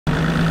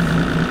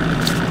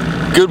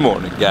Good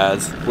morning,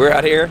 guys. We're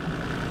out here.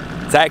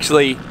 It's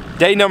actually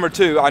day number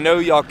 2. I know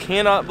y'all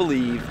cannot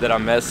believe that I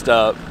messed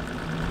up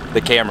the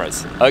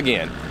cameras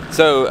again.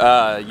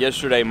 So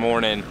yesterday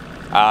morning,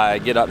 I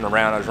get up and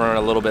around. I was running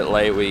a little bit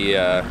late. We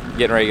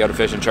getting ready to go to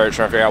fishing church,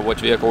 trying to figure out which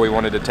vehicle we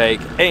wanted to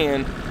take.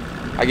 And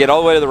I get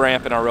all the way to the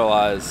ramp and I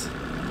realize,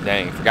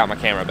 dang, forgot my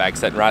camera bag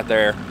sitting right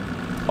there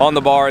on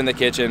the bar in the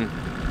kitchen.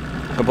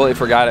 Completely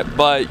forgot it.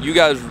 But you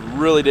guys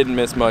really didn't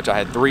miss much. I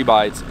had 3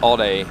 bites all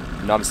day.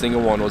 Not a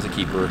single one was a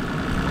keeper.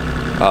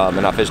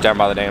 And I fished down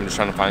by the dam just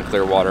trying to find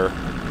clear water.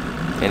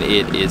 And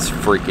it is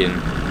freaking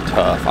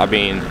tough. I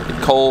mean,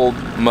 cold,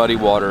 muddy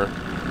water,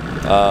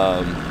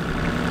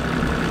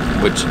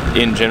 which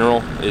in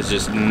general is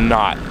just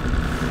not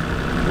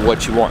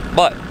what you want.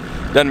 But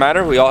doesn't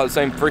matter. We all have the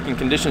same freaking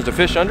conditions to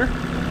fish under.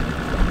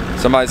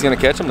 Somebody's going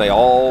to catch them. They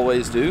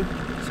always do.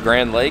 It's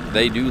Grand Lake.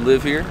 They do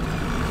live here.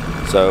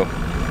 So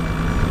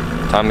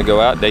time to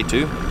go out, day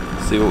 2.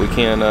 See what we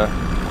can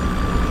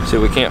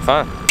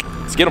find.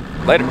 Let's get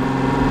them. Later.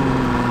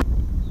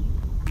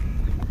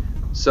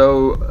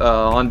 So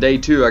on day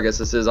 2, I guess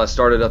this is, I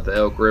started up the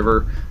Elk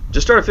River.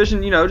 Just started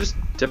fishing, you know, just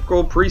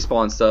typical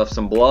pre-spawn stuff.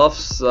 Some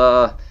bluffs,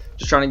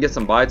 just trying to get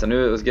some bites. I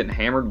knew it was getting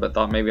hammered, but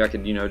thought maybe I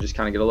could, you know, just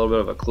kind of get a little bit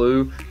of a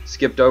clue.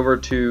 Skipped over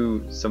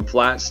to some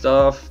flat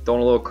stuff,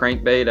 throwing a little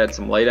crankbait, had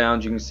some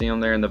laydowns. You can see them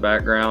there in the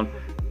background.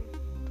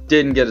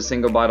 Didn't get a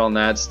single bite on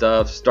that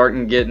stuff.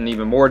 Starting getting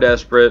even more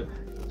desperate.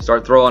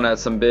 Start throwing at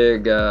some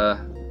big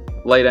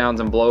laydowns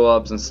and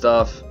blow-ups and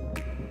stuff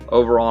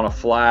over on a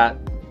flat.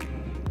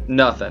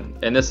 Nothing.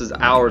 And this is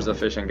hours of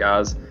fishing,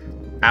 guys.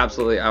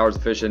 Absolutely hours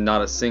of fishing,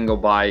 not a single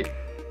bite.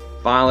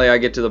 Finally, I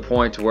get to the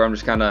point to where I'm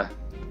just kind of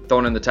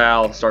throwing in the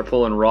towel, start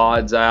pulling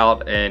rods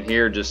out, and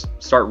here just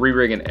start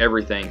re-rigging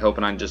everything,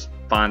 hoping I can just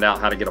find out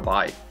how to get a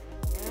bite.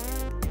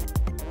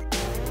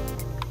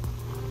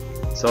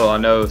 So I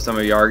know some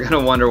of you are going to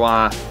wonder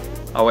why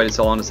I waited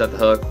so long to set the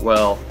hook.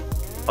 Well,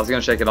 I was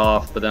going to shake it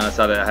off, but then I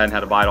decided I hadn't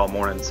had a bite all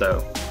morning,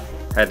 so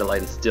I had to lay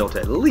the still to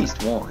at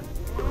least one.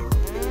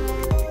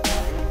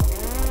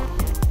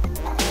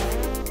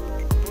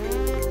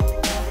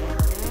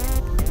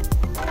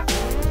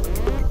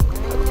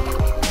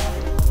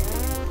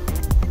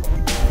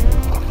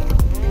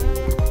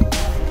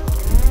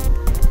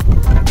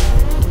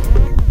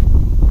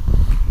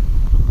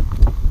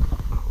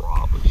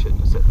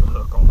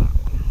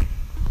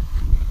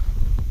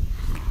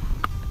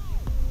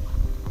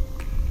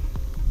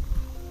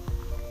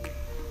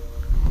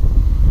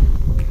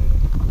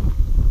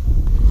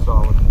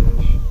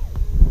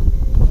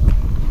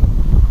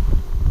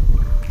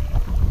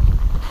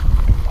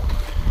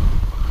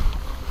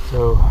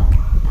 So,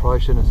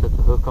 probably shouldn't have set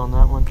the hook on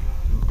that one,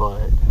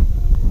 but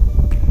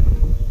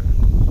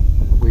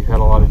we've had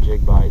a lot of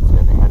jig bites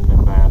and they hadn't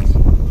been bass,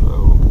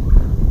 so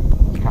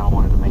just kind of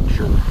wanted to make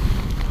sure.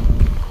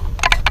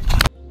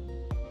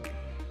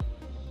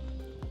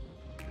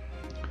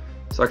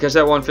 So I catch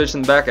that one fish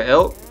in the back of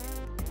elk,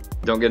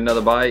 don't get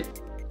another bite,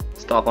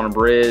 stop on a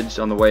bridge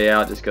on the way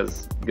out just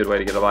because good way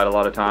to get a bite a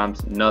lot of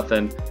times,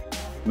 nothing.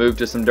 Move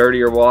to some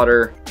dirtier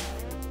water.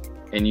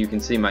 And you can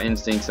see my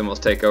instincts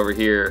almost take over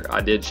here.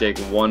 I did shake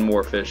one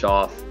more fish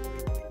off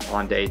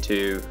on day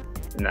 2,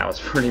 and that was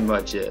pretty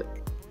much it.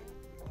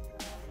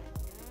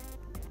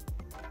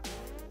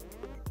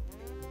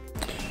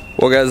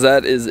 Well, guys,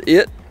 that is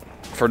it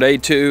for day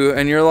 2.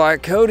 And you're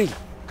like, Cody,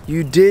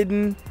 you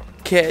didn't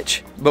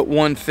catch but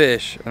 1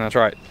 fish. And that's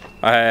right.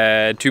 I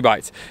had 2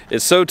 bites.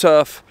 It's so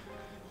tough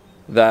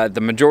that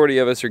the majority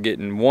of us are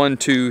getting 1,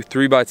 2,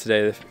 3 bites a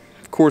day.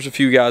 Of course, a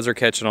few guys are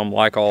catching them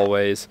like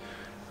always.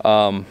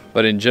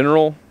 But in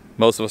general,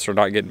 most of us are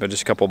not getting but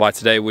just a couple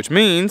bites a day, which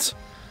means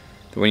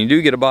that when you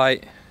do get a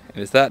bite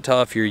and it's that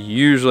tough, you're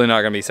usually not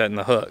going to be setting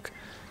the hook,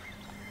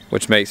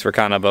 which makes for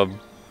kind of a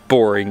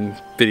boring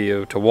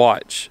video to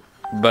watch,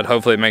 but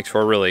hopefully it makes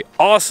for a really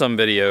awesome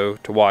video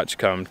to watch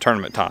come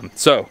tournament time.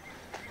 So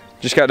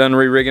just got done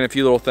re-rigging a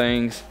few little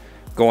things,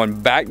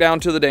 going back down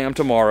to the dam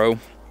tomorrow,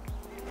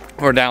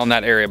 or down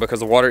that area because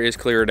the water is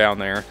clearer down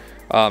there.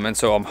 And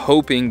so I'm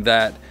hoping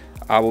that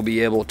I will be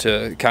able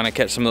to kind of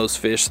catch some of those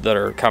fish that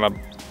are kind of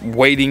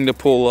waiting to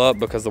pull up,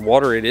 because the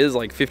water, it is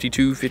like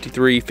 52,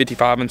 53,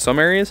 55 in some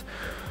areas,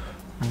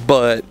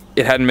 but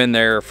it hadn't been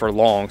there for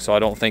long, so I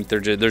don't think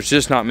there's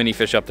just not many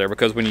fish up there,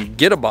 because when you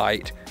get a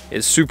bite,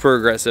 it's super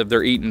aggressive,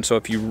 they're eating, so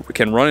if you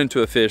can run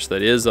into a fish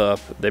that is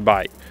up, they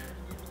bite.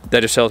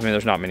 That just tells me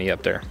there's not many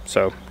up there.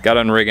 So got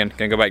unrigging,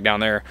 gonna go back down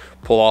there,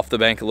 pull off the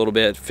bank a little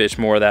bit, fish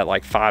more of that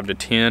like 5 to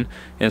 10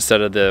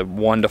 instead of the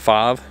 1 to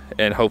 5,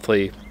 and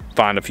hopefully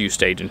find a few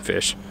staging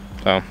fish.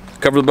 So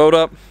cover the boat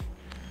up,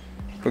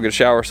 go get a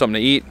shower, something to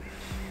eat,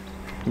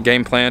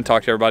 game plan,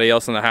 talk to everybody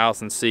else in the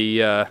house and see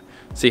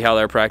how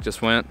their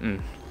practice went,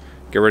 and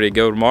get ready to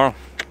go tomorrow.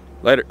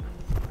 Later.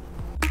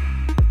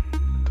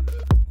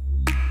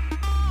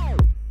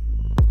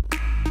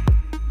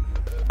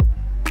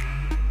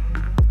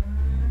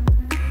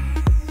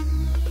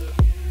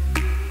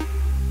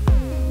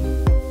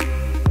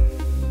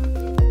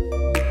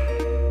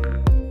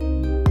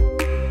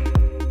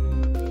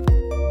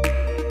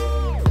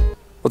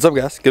 What's up,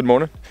 guys? Good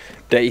morning.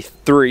 Day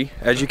 3.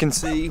 As you can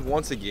see,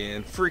 once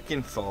again,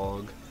 freaking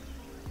fog.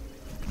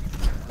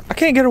 I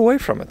can't get away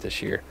from it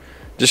this year.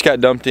 Just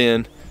got dumped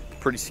in.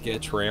 Pretty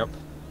sketch ramp.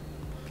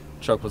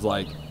 Chuck was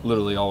like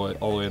literally all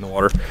the way in the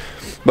water.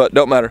 But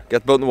don't matter.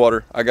 Got the boat in the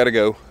water. I gotta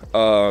go.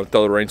 Throw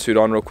the rain suit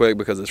on real quick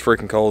because it's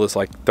freaking cold. It's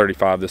like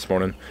 35 this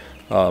morning.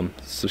 So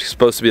it's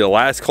supposed to be the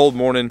last cold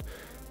morning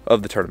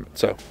of the tournament.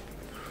 So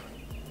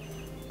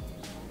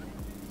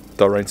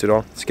throw the rain suit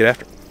on. Let's get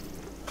after it.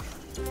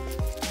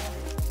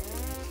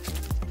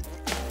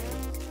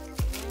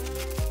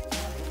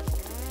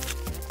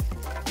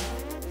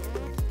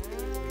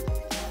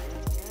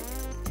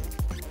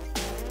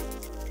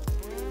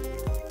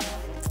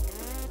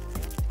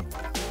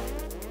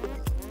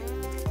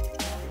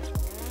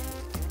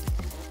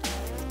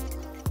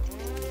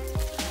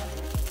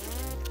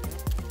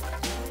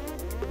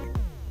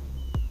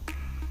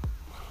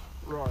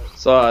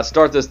 So I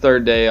start this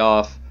third day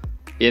off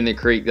in the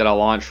creek that I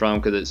launched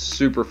from because it's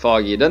super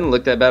foggy. It doesn't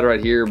look that bad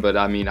right here, but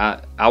I mean, I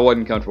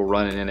wasn't comfortable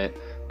running in it.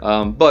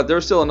 But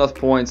there's still enough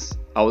points.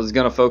 I was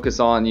going to focus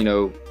on, you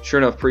know, sure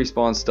enough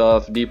pre-spawn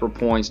stuff, deeper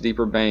points,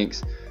 deeper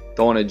banks,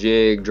 throwing a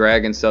jig,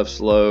 dragging stuff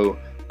slow,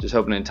 just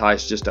hoping to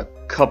entice just a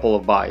couple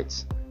of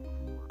bites.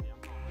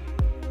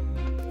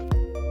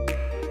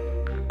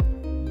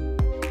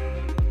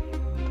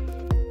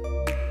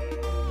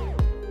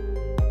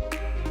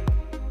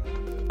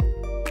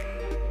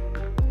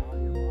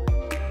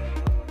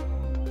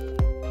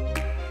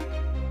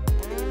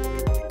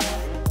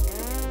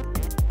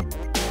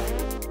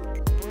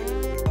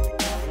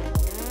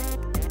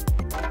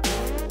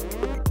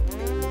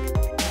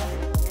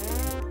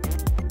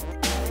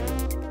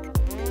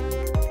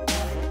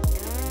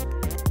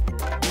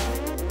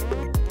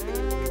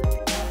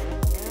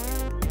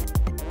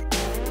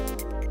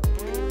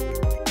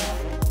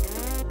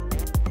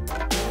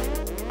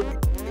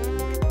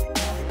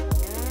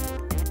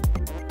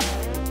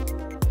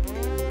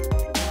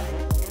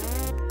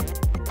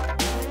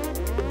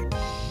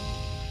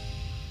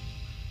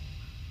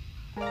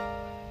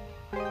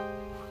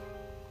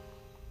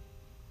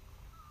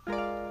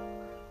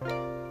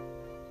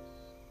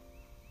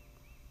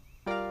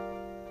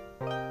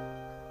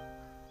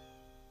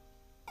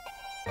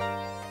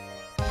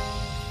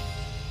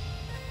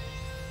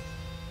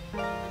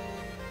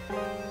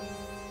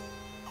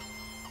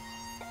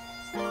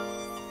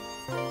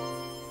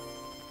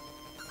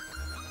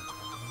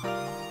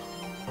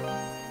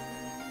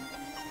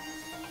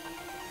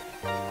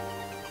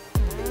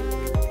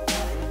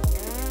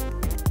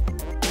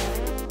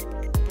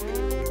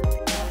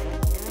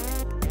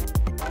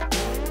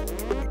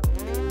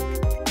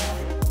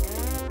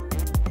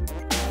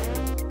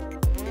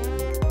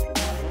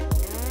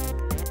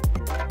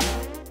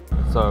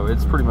 So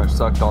it's pretty much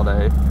sucked all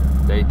day.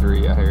 Day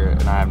 3 out here,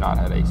 and I have not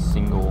had a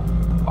single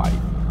bite.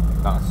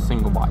 Not a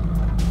single bite.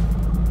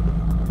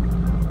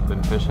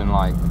 Been fishing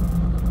like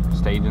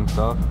staging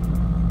stuff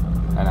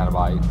and had a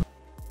bite.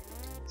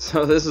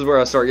 So this is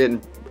where I start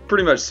getting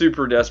pretty much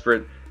super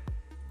desperate.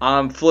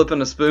 I'm flipping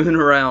a spoon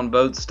around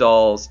boat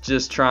stalls,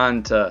 just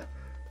trying to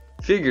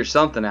figure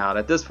something out.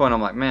 At this point,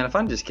 I'm like, man, if I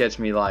can just catch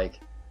me like,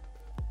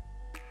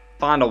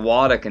 find a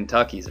wad of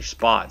Kentuckies or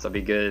spots, I'll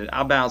be good.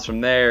 I'll bounce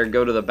from there,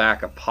 go to the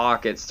back of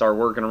pockets, start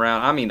working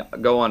around. I mean,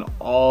 going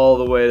all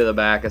the way to the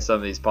back of some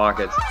of these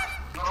pockets,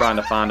 trying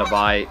to find a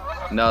bite.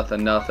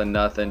 Nothing, nothing,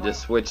 nothing.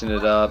 Just switching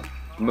it up,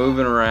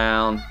 moving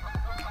around.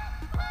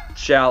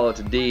 Shallow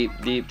to deep,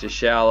 deep to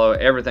shallow,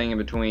 everything in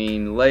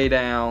between.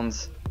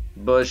 Laydowns,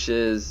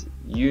 bushes,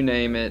 you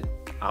name it.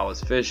 I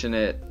was fishing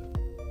it.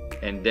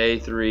 And day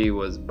 3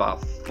 was by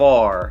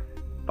far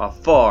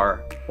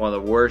one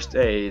of the worst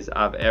days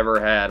I've ever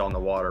had on the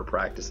water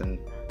practicing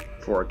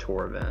for a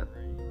tour event.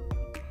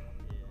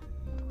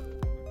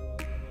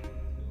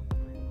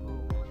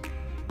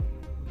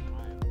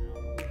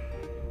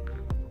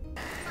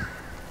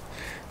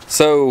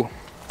 So,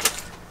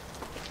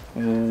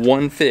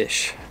 one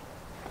fish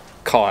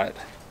caught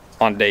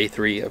on day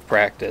 3 of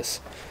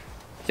practice.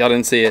 Y'all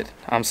didn't see it.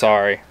 I'm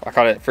sorry. I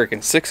caught it at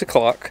freaking 6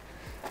 o'clock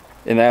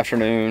in the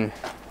afternoon.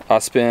 I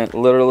spent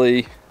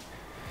literally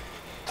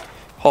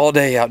all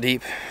day out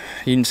deep.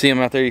 You can see them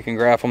out there. You can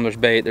graph them. There's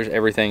bait. There's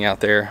everything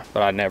out there.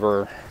 But I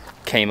never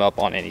came up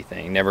on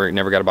anything. Never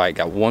got a bite.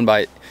 Got one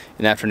bite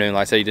in the afternoon.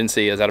 Like I said, you didn't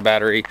see. I was out of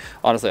battery.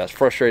 Honestly, I was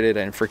frustrated.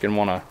 I didn't freaking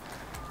want to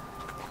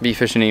be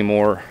fishing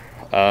anymore.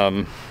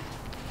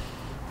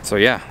 So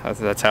yeah,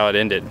 that's how it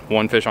ended.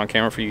 One fish on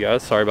camera for you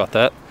guys. Sorry about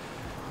that.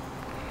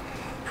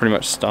 Pretty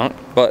much stunk.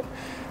 But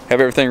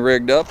have everything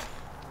rigged up.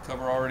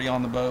 Cover already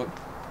on the boat.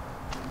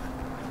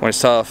 When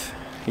it's tough,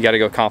 you got to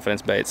go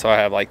confidence bait. So I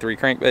have like 3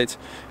 crankbaits,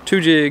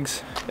 2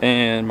 jigs,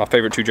 and my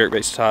favorite 2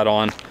 jerkbaits tied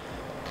on.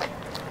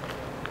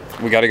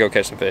 We got to go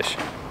catch some fish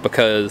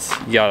because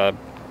you got to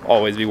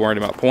always be worried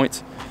about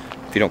points.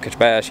 If you don't catch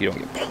bass, you don't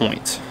get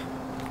points.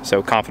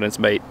 So confidence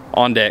bait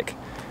on deck,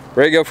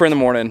 ready to go for in the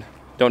morning.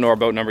 Don't know our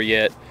boat number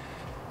yet.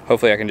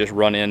 Hopefully I can just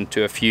run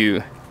into a few.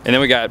 And then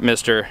we got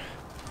Mr.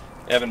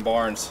 Evan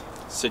Barnes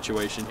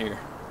situation here.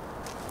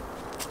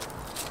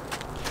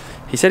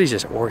 He said he's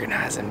just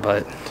organizing,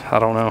 but I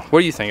don't know. What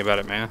do you think about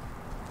it, man?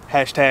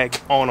 Hashtag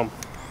on them.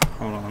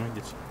 Hold on, let me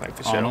get you. Like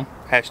for On sure. 'em?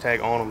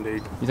 Hashtag on them,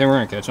 dude. You think we're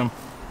gonna catch him?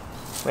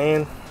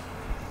 Man,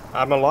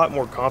 I'm a lot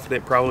more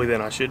confident probably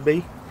than I should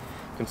be,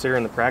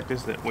 considering the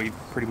practice that we've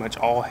pretty much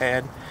all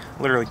had.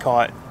 Literally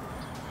caught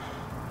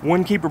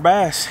one keeper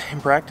bass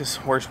in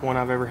practice, worst one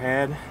I've ever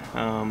had.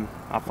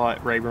 I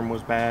thought Rayburn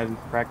was bad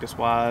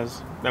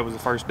practice-wise. That was the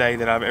first day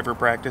that I've ever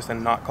practiced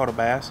and not caught a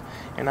bass,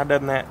 and I've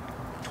done that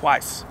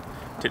twice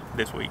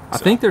this week. I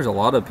think there's a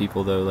lot of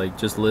people though, like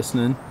just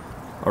listening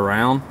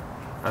around.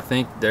 I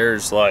think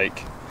there's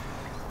like,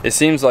 it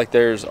seems like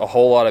there's a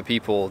whole lot of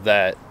people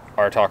that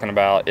are talking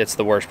about it's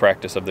the worst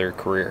practice of their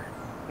career.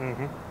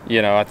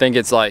 You know, I think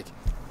it's like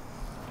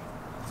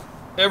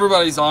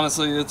everybody's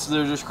honestly,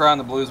 they're just crying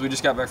the blues. We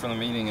just got back from the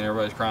meeting and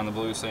everybody's crying the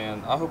blues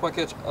saying, I hope I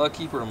catch a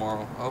keeper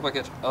tomorrow. I hope I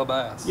catch a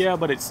bass. Yeah,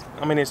 but it's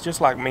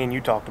just like me and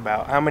you talked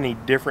about. How many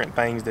different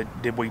things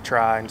did we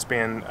try and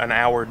spend an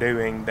hour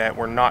doing that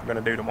we're not going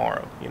to do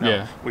tomorrow? You know,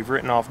 Yeah. We've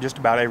written off just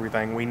about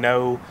everything. We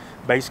know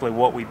basically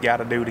what we've got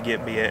to do to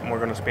get bit, and we're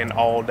going to spend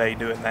all day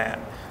doing that.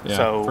 Yeah,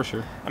 so, for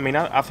sure. I mean,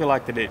 I feel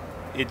like that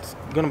it's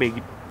going to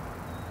be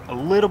a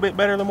little bit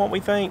better than what we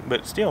think,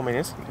 but still, I mean,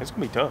 it's going to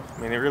be tough.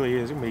 I mean, it really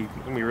is. It's going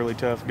to be really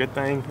tough. Good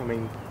thing, I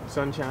mean,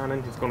 sun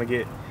shining. It's going to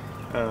get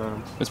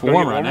It's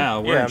warm right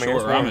now. We're yeah, in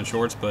shorts. I'm in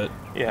shorts, but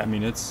yeah, I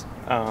mean, it's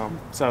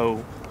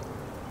so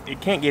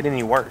it can't get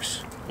any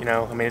worse. You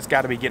know, I mean, it's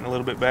got to be getting a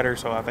little bit better.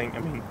 So I think, I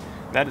mean,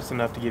 that is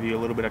enough to give you a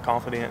little bit of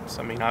confidence.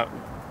 I mean,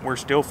 we're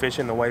still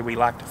fishing the way we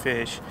like to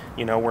fish.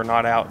 You know, we're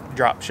not out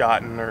drop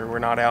shotting, or we're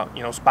not out,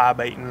 you know, spy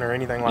baiting or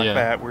anything like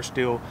that. We're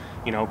still,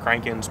 you know,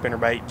 cranking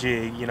spinnerbait,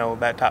 jig, you know,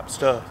 that type of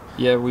stuff.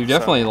 Yeah, we've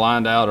definitely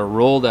lined out or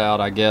ruled out,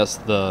 I guess,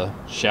 the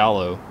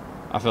shallow.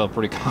 I felt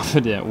pretty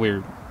confident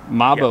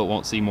my boat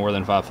won't see more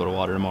than 5 foot of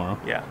water tomorrow.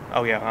 Yeah.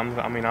 Oh yeah. I'm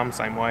the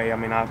same way. I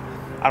mean, I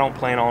don't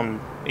plan on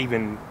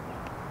even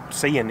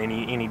seeing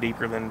any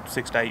deeper than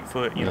 6 to 8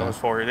 foot. You know, as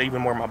far as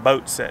even where my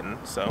boat's sitting.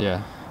 So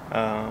yeah.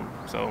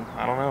 So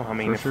I don't know. I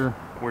mean, if sure.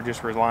 We're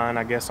just relying,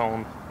 I guess,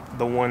 on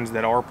the ones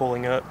that are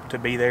pulling up to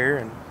be there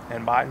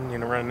and biting, you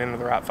know, running into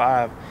the right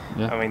 5.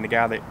 Yeah. I mean, the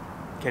guy that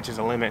catches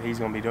a limit, he's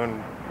going to be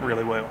doing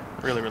really well,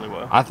 really, really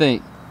well. I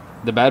think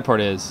the bad part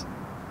is,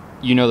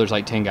 you know, there's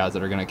like 10 guys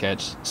that are going to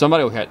catch.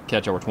 Somebody will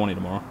catch over 20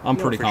 tomorrow. I'm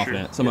pretty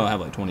confident. Sure. Somebody will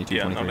have like 22,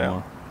 23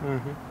 tomorrow.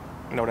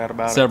 No doubt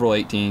about Several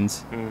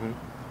 18s.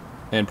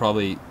 And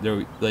probably,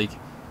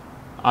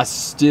 I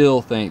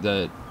still think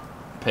that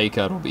pay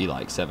cut will be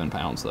like 7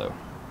 pounds though.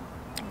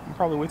 I'm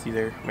probably with you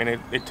there. I mean,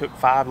 it took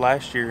 5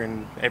 last year,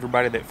 and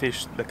everybody that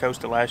fished the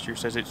Costa last year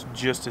says it's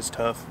just as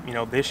tough, you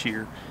know, this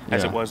year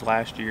as it was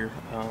last year.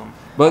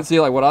 But see,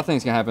 like what I think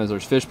is going to happen is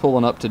there's fish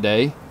pulling up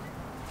today,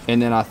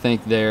 and then I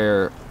think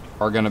there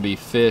are going to be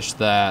fish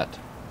that,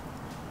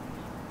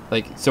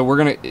 like, so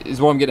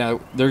is what I'm getting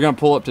at. They're going to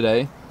pull up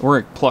today, and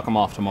we're going to pluck them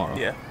off tomorrow.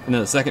 Yeah. And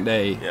then the second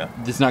day,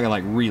 it's not going to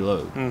like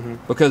reload.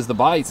 Because the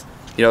bites,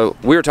 You know,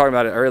 we were talking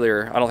about it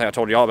earlier. I don't think I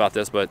told y'all about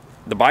this, but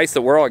the bites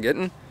that we're all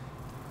getting,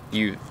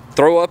 you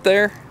throw up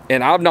there,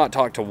 and I've not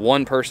talked to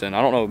one person.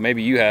 I don't know,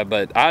 maybe you have,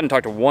 but I haven't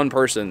talked to one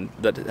person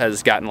that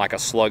has gotten like a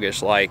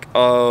sluggish, like,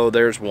 oh,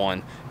 there's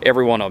one.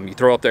 Every one of them, you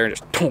throw up there and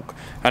just tonk.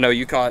 I know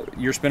you caught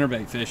your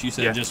spinnerbait fish. You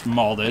said just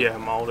mauled it. Yeah,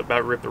 mauled it,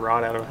 about ripped the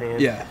rod out of the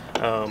hand. Yeah.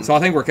 So I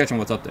think we're catching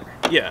what's up there.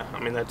 Yeah, I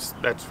mean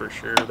that's for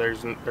sure.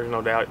 There's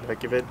no doubt.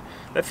 Like if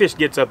that fish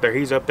gets up there,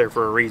 he's up there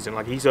for a reason.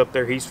 Like he's up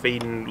there, he's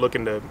feeding,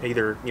 looking to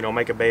either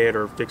make a bed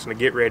or fixing to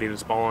get ready to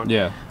spawn.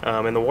 Yeah.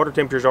 And the water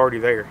temperature's already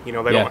there. You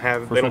know,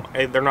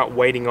 they're not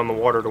waiting on the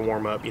water to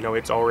warm up. You know,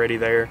 it's already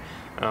there.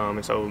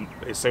 And so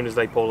as soon as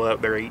they pull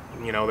up, they're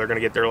going to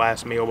get their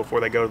last meal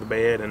before they go to the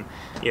bed. And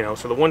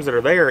so the ones that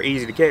are there are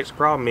easy to catch. The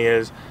problem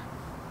is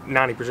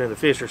 90% of the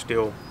fish are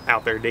still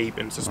out there deep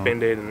and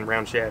suspended and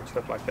around shad,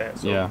 stuff like that.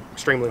 So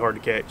extremely hard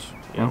to catch.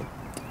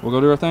 We'll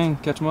go do our thing,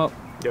 catch them up.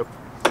 Yep.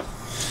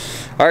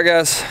 All right,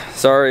 guys.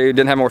 Sorry we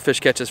didn't have more fish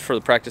catches for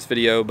the practice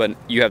video, but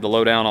you have the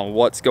lowdown on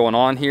what's going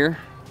on here.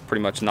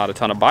 Pretty much not a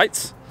ton of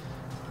bites,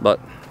 but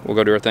we'll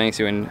go do our thing,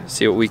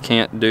 see what we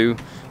can't do.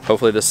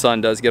 Hopefully the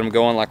sun does get them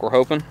going like we're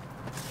hoping.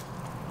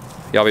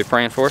 Y'all be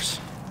praying for us.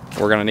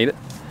 We're gonna need it.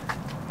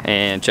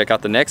 And check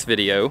out the next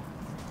video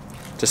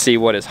to see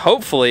what is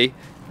hopefully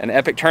an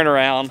epic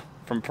turnaround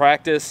from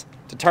practice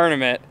to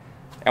tournament,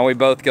 and we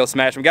both go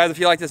smash them. Guys, if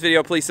you like this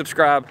video, please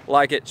subscribe,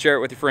 like it, share it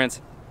with your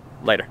friends.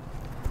 Later.